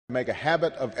Make a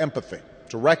habit of empathy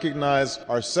to recognize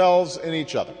ourselves in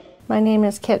each other. My name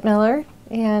is Kit Miller,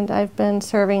 and I've been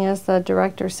serving as the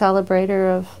Director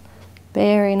Celebrator of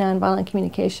Bay Area Nonviolent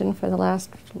Communication for the last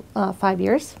 5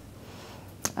 years.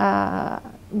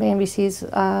 BayNVC is,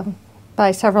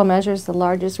 by several measures, the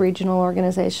largest regional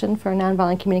organization for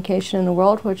nonviolent communication in the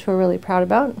world, which we're really proud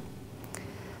about.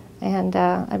 And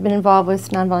I've been involved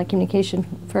with nonviolent communication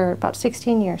for about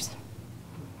 16 years.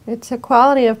 It's a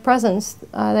quality of presence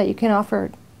that you can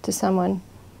offer to someone,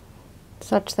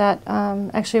 such that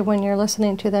actually when you're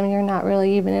listening to them, you're not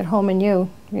really even at home in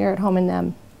you, you're at home in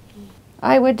them.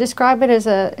 I would describe it as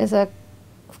a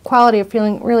quality of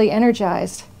feeling really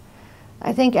energized.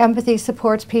 I think empathy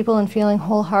supports people in feeling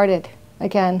wholehearted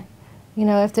again. You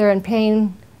know, if they're in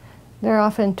pain, they're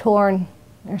often torn,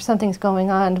 or something's going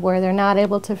on where they're not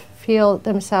able to feel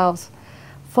themselves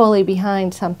fully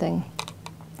behind something,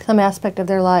 some aspect of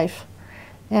their life.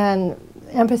 And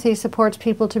empathy supports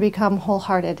people to become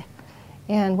wholehearted.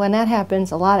 And when that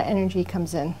happens, a lot of energy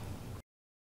comes in.